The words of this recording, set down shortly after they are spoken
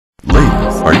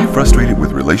Are you frustrated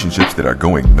with relationships that are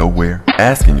going nowhere?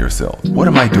 Asking yourself, what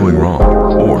am I doing wrong?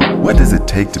 Or what does it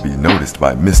take to be noticed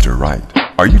by Mr. Right?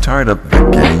 Are you tired of the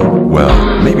game?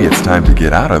 Well, maybe it's time to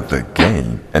get out of the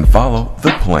game and follow the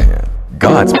plan.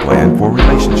 God's plan for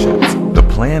relationships. The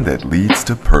plan that leads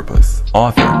to purpose.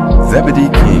 Author Zebedee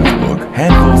King's book,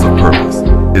 Handfuls of Purpose,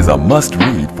 is a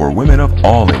must-read for women of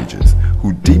all ages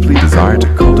who deeply desire to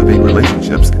cultivate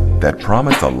relationships that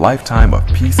promise a lifetime of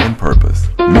peace and purpose.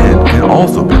 Men can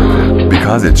also benefit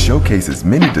because it showcases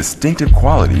many distinctive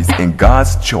qualities in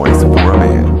God's choice for a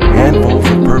man. Handfuls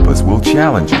of Purpose will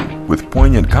challenge you with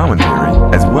poignant commentary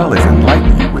as well as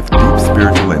enlighten you with deep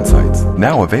spiritual insights.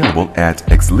 Now available at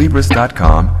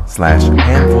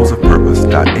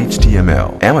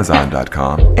exlibris.com/handfulsofpurpose.html,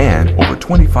 amazon.com, and over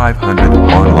 2,500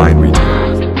 online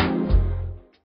retailers.